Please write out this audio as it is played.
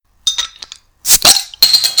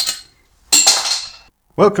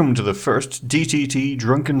Welcome to the first DTT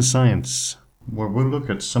Drunken Science, where we'll look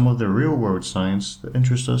at some of the real-world science that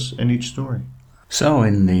interests us in each story. So,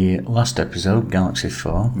 in the last episode, Galaxy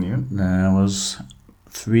 4, there was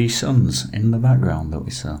 3 suns in the background that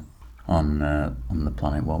we saw on the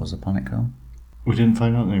planet. What was the planet called? We didn't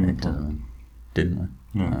find out the name of the planet. Didn't we?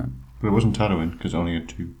 No. But it wasn't Tatooine, because it only had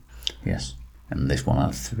 2. Yes. And this one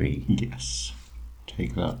had 3. Yes.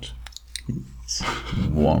 Take that.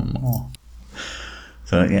 One more.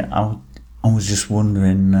 So, yeah, I was just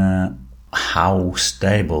wondering how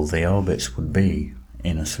stable the orbits would be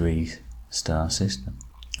in a 3-star system.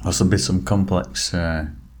 Also, there'd be some complex sort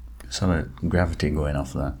of gravity going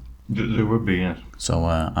off there. There would be, yes. So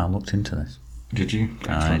I looked into this. Did you?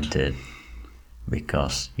 Excellent. I did.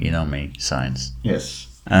 Because, you know me, science. Yes.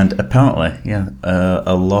 And apparently,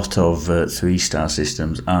 a lot of 3-star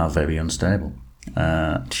systems are very unstable.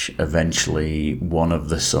 Eventually, one of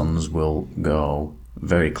the suns will go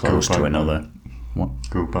very close to another. What?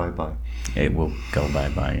 Go bye-bye. It will go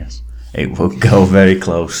bye-bye, yes. It will go very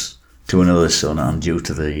close to another sun, and due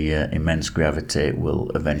to the immense gravity, it will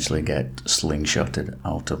eventually get slingshotted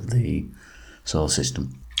out of the solar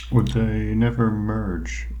system. Would they never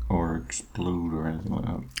merge or explode or anything like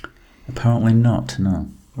that? Apparently not, no.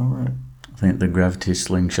 Alright. I think the gravity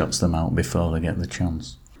slingshots them out before they get the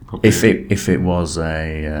chance. Probably. If it was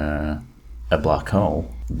a black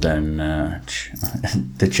hole, then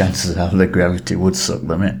the chances are the gravity would suck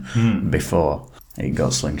them in before it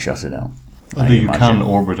got slingshotted out. You can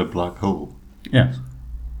orbit a black hole. Yes.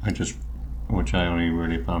 Which I only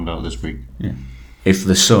really found out this week. Yeah.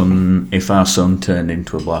 If our sun turned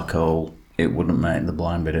into a black hole, it wouldn't make the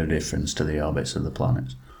blind bit of difference to the orbits of the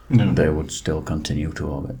planets. No. They would still continue to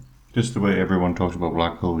orbit. Just the way everyone talks about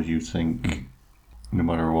black holes, you think no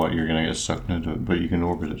matter what, you're going to get sucked into it, but you can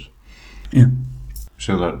orbit it. Yeah.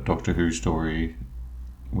 So that Doctor Who story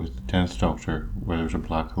with the 10th Doctor, where there's a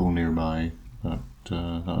black hole nearby, that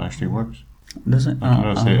actually works. Does it? I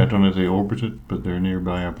don't know if they orbit it, but they're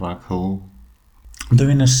nearby a black hole. They're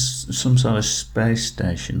in some sort of space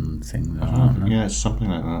station thing. Yeah, it's something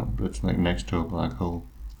like that, but it's like next to a black hole.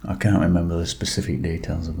 I can't remember the specific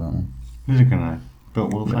details of that one. Neither can I,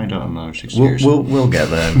 but we'll find out in another 6 years. We'll get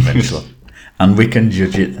there eventually, and we can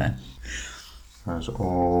judge it then. As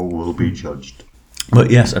all will be judged. But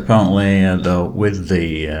yes, apparently, though, with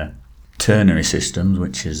the ternary systems,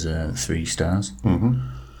 which is 3 stars. Mm-hmm.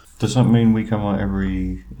 Does that mean we come out are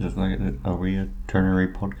we a ternary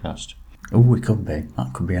podcast? Oh, we could be.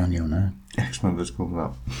 That could be on your name. Excellent, let's go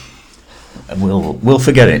with that. We'll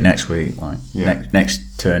forget it next week,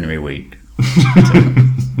 next ternary week.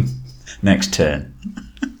 Next turn.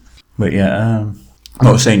 But yeah,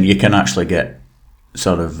 I was saying you can actually get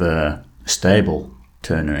sort of stable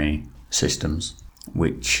ternary systems,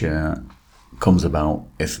 which comes about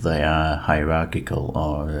if they are hierarchical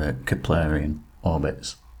or Keplerian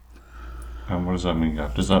orbits. And what does that mean,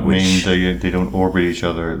 Gav? Does that mean they don't orbit each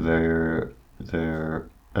other? They're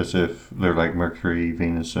as if they're like Mercury,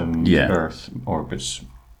 Venus, and Earth orbits.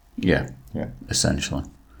 Yeah. Essentially.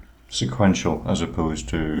 Sequential as opposed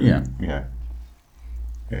to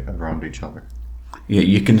around each other. Yeah,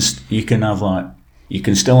 you can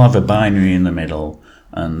still have a binary in the middle,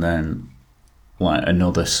 and then like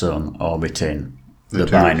another sun orbiting the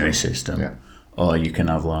binary system, or you can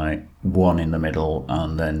have like one in the middle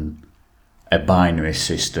and then a binary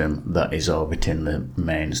system that is orbiting the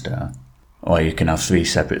main star, or you can have 3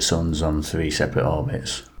 separate suns on 3 separate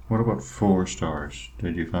orbits. What about 4 stars?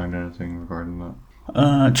 Did you find anything regarding that?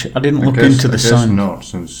 I didn't look into the science. Not,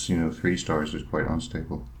 since 3 stars is quite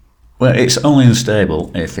unstable. Well, it's only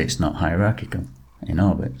unstable if it's not hierarchical in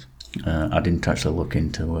orbit. I didn't actually look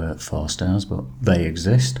into 4 stars, but they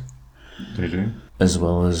exist. They do? As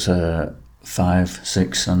well as 5,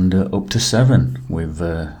 6 and up to 7 we've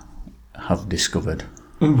have discovered.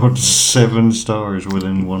 What, 7 stars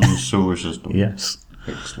within one solar system? Yes.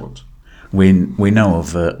 Excellent. We know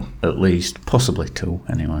of at least possibly 2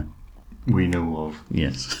 anyway. We know of?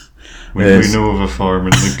 Yes. We know of a farm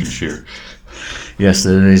in Lincolnshire. Yes,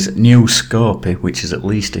 there is New Scorpio, which is at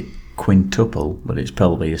least a quintuple, but it's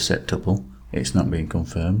probably a septuple. It's not being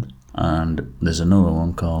confirmed. And there's another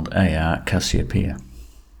one called AR Cassiopeia,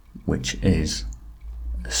 which is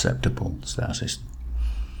a septuple star system.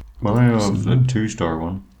 Well, I know of the 2-star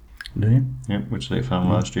one. Do you? Yep, which they found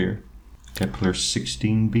last year. Kepler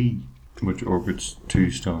 16b, which orbits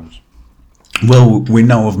 2 stars. Well, we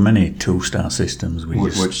know of many 2-star systems.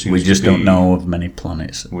 We just don't know of many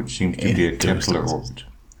planets. Which seems to be a Kepler orbit.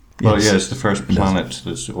 Well, yes, it's the first planet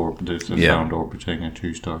that's found orbiting a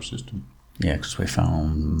 2-star system. Yeah, because we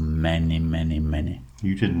found many.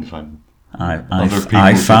 You didn't find them.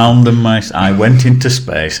 I found them. I went into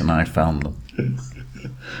space and I found them.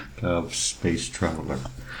 Space traveller.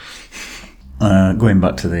 Going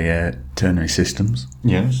back to the ternary systems.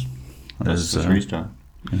 Yes. That's the 3-star.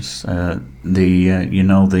 Yes.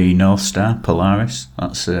 The North Star, Polaris.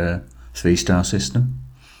 That's a 3-star system.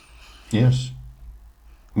 Yes.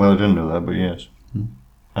 Well, I didn't know that, but yes.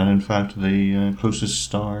 And in fact, the closest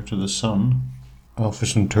star to the Sun, Alpha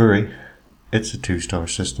Centauri, it's a 2-star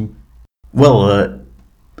system. Well,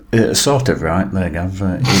 sort of right there, Gav.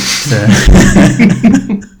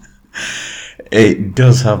 It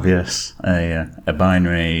does have, yes, a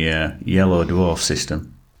binary yellow dwarf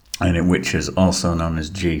system, and in which is also known as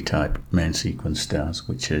G-type main sequence stars,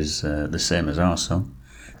 which is the same as our Sun,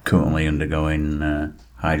 currently undergoing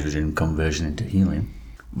hydrogen conversion into helium.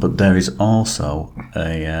 But there is also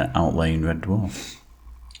a outlying red dwarf.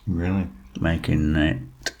 Really? Making it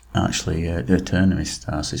actually a ternary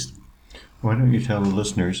star system. Why don't you tell the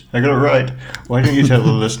listeners? I got it right. Why don't you tell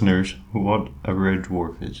the listeners what a red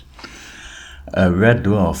dwarf is? A red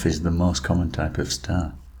dwarf is the most common type of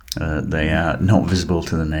star. They are not visible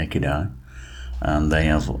to the naked eye, and they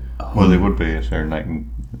have... Well, they would be if they're night and...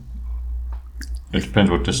 It depends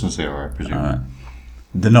what distance they are, I presume.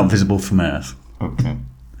 They're not visible from Earth. Okay.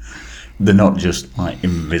 They're not just, like,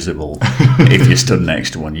 invisible. If you stood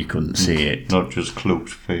next to one, you couldn't see it. Not just cloaked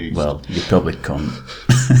face. Well, you probably couldn't.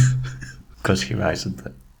 Because your eyes are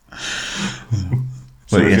there.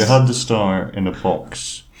 So if you had the star in a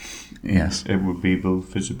box... Yes. It would be both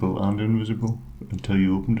visible and invisible until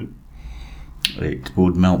you opened it. It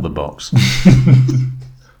would melt the box.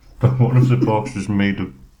 But what if the box was made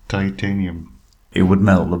of titanium? It would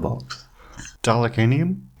melt the box.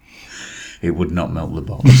 Dalekanium? It would not melt the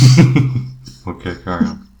box. Okay, carry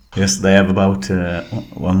on. Yes, they have about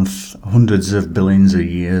hundreds of billions of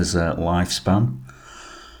years lifespan.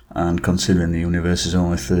 And considering the universe is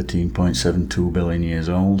only 13.72 billion years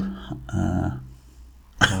old...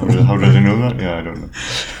 How do they know that? Yeah, I don't know.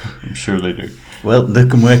 I'm sure they do. Well, they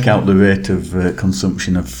can work out the rate of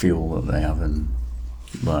consumption of fuel that they have and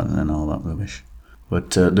all that rubbish.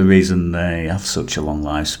 But the reason they have such a long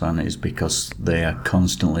lifespan is because they are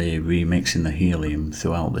constantly remixing the helium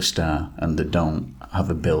throughout the star, and they don't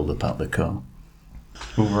have a build-up at the core.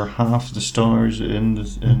 Over half the stars in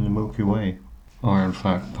the Milky Way are in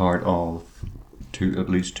fact part of at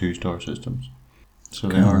least 2-star systems. So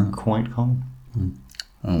they are quite common.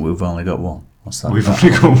 And we've only got one. What's that We've about?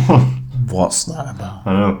 only got one. What's that about?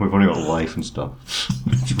 I know, we've only got life and stuff.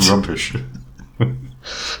 It's rubbish.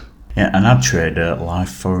 Yeah, and I'd trade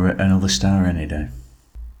life for another star any day.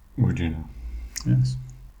 Would you know? Yes.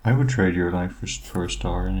 I would trade your life for a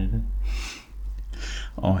star any day.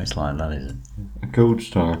 Oh, it's like that, is it? A gold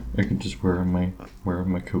star. I could just wear on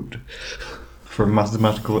my coat. For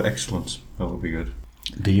mathematical excellence. That would be good.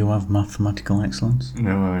 Do you have mathematical excellence?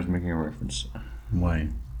 No, I was making a reference. Why?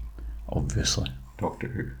 Obviously. Doctor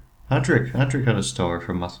Who. Adric had a star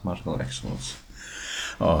for mathematical excellence.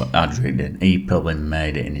 Oh, Adric did. He probably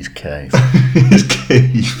made it in his cave. His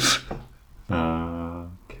cave.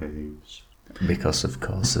 Caves. Because, of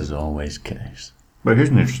course, there's always caves. But here's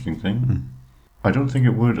an interesting thing. I don't think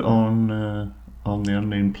it would on the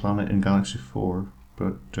unnamed planet in Galaxy 4,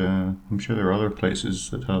 but I'm sure there are other places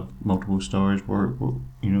that have multiple stars where it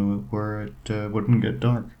wouldn't get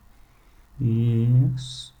dark.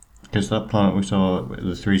 Yes. Because that planet we saw,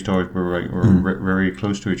 the 3 stars were very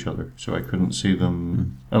close to each other, so I couldn't see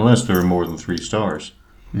them unless there were more than 3 stars.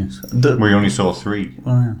 Yes. We only saw 3.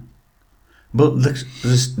 Oh, yeah. But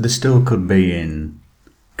they still could be in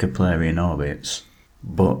Keplerian orbits,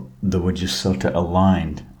 but they were just sort of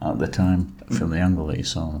aligned at the time from the angle that you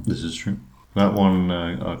saw them. This is true. That one,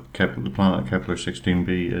 the planet Kepler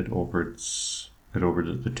 16b, it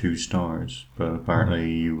orbited the 2 stars, but apparently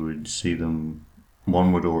you would see them.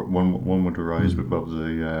 One would rise above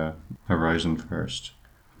the horizon first,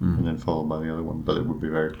 and then followed by the other one. But it would be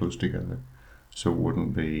very close together, so it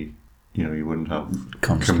wouldn't be. You wouldn't have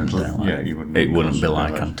constant daylight. Yeah, you wouldn't. It wouldn't be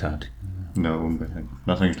like Antarctica. No, it wouldn't be.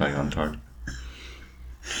 Nothing's like Antarctica.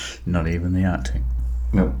 Not even the Arctic.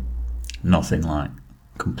 No. Nothing like.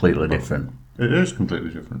 Completely different. It is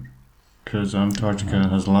completely different. Because Antarctica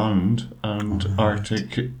has land and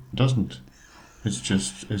Arctic doesn't. It's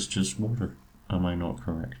just water. Am I not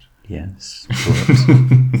correct? Yes.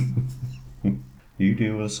 You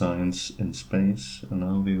deal with science in space, and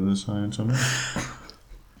I'll deal with science on Earth.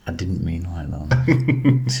 I didn't mean like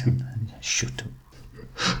that. Shut up.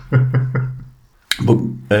 But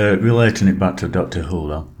relating it back to Doctor Who,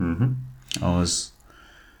 though, I was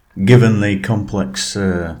given the complex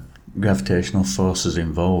gravitational forces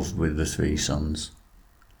involved with the 3 suns.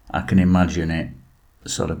 I can imagine it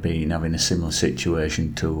sort of having a similar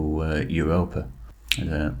situation to Europa,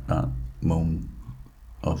 that moon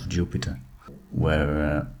of Jupiter,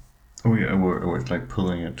 where where it's like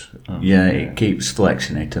pulling it. it keeps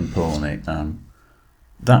flexing it and pulling it, and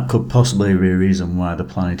that could possibly be a reason why the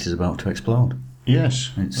planet is about to explode. Yes,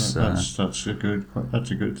 It's, that's a good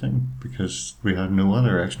thing, because we have no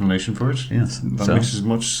other explanation for it. Yes, That so makes as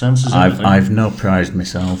much sense as anything. I've no prized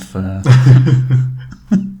myself an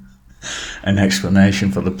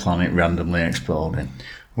explanation for the planet randomly exploding.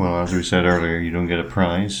 Well, as we said earlier, you don't get a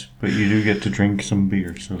prize, but you do get to drink some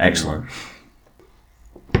beer. So Excellent.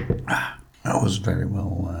 That was very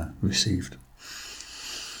well received.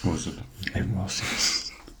 Was it? It was,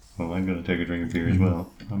 yes. Well, I'm going to take a drink of beer as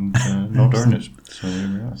well, and not earn it. So there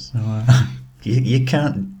we are. So, you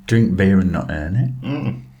can't drink beer and not earn it.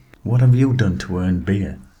 Mm. What have you done to earn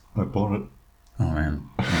beer? I bought it. Oh man,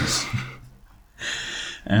 yes.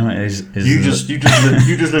 Anyway, You just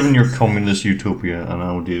live in your communist utopia, and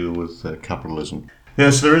I'll deal with capitalism.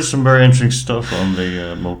 Yes, there is some very interesting stuff on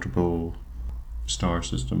the multiple star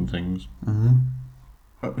system things.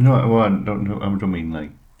 Mm-hmm. No, well, I don't mean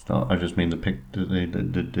like. I just mean like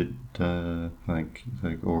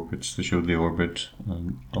orbits. They showed the orbit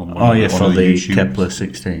on for the YouTubes. Kepler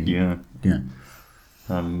 16. Yeah, Yeah.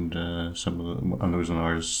 and there was an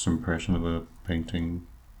artist's impression of a painting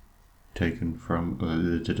taken from.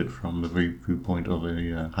 They did it from the viewpoint of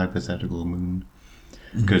a hypothetical moon,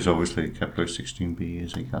 because obviously Kepler 16b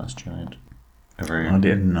is a gas giant. A very I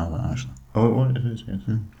didn't know that actually. it is, yes,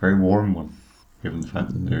 very warm one, given the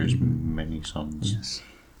fact that there is many suns. Yes.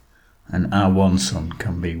 And our one sun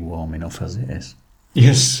can be warm enough as it is.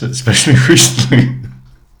 Yes, especially recently.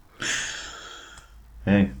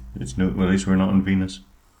 Hey, at least we're not on Venus.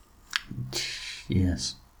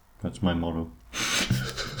 Yes. That's my motto.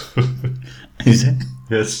 Is it?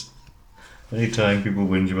 Yes. Anytime people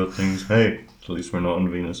whinge about things, hey, at least we're not on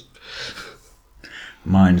Venus.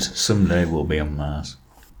 Mine's someday we'll be on Mars.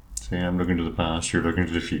 See, I'm looking to the past, you're looking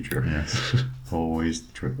to the future. Yes. Always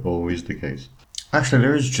the truth, always the case. Actually,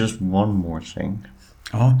 there is just one more thing.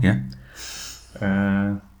 Oh, yeah.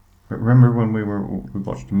 Remember when we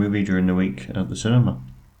watched a movie during the week at the cinema?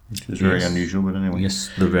 Which was very Yes. unusual, but anyway. Yes,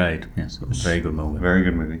 The Raid. Yes, it was a very good movie. Very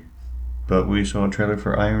good movie. But we saw a trailer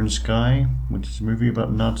for Iron Sky, which is a movie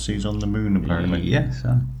about Nazis on the moon, apparently. Yes.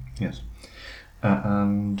 Yes.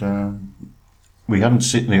 We hadn't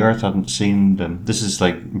seen, the Earth hadn't seen them. This is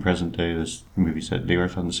like in present day, this movie said the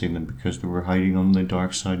Earth hadn't seen them because they were hiding on the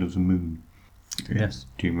dark side of the moon. Yes.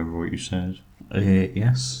 Do you remember what you said?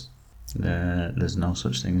 Yes. There's no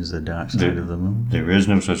such thing as the dark side of the moon. There is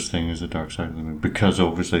no such thing as the dark side of the moon, because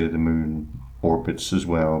obviously the moon orbits as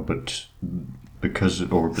well, but because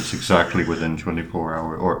it orbits exactly within 24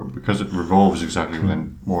 hours, or because it revolves exactly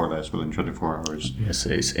within, more or less within 24 hours, Yes,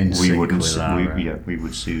 it's in sync with our... we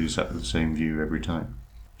would see exactly the same view every time.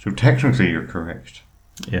 So technically you're correct.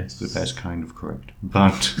 Yes. The best kind of correct.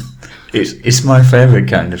 But It's my favourite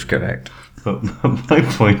kind of correct. But my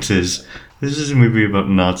point is, this is a movie about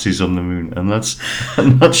Nazis on the moon, and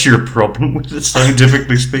that's your problem with it,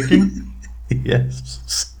 scientifically speaking.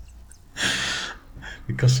 Yes.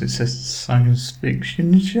 Because it's a science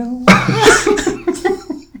fiction show.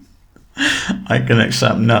 I can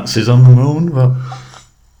accept Nazis on the moon, but...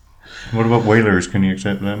 What about whalers? Can you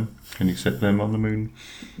accept them? Can you accept them on the moon?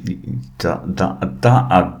 That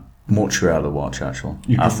I'd much rather watch, actually.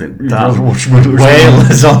 I think you'd that rather watch whalers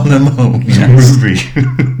whalers on the moon. Yes. movie.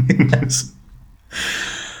 Yes.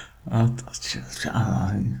 And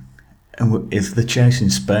if they're chasing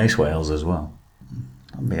space whales as well,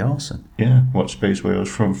 that'd be awesome. Yeah, what space whales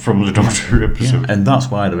from the Doctor Who episode. Yeah, and that's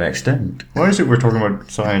why they're extinct. Why is it we're talking about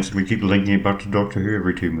science and we keep linking it back to Doctor Who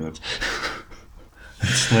every 2 minutes?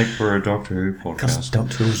 It's like we're a Doctor Who Because podcast.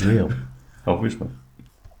 Doctor Who's real. Obviously.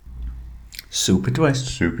 Super twist.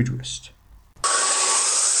 Super twist.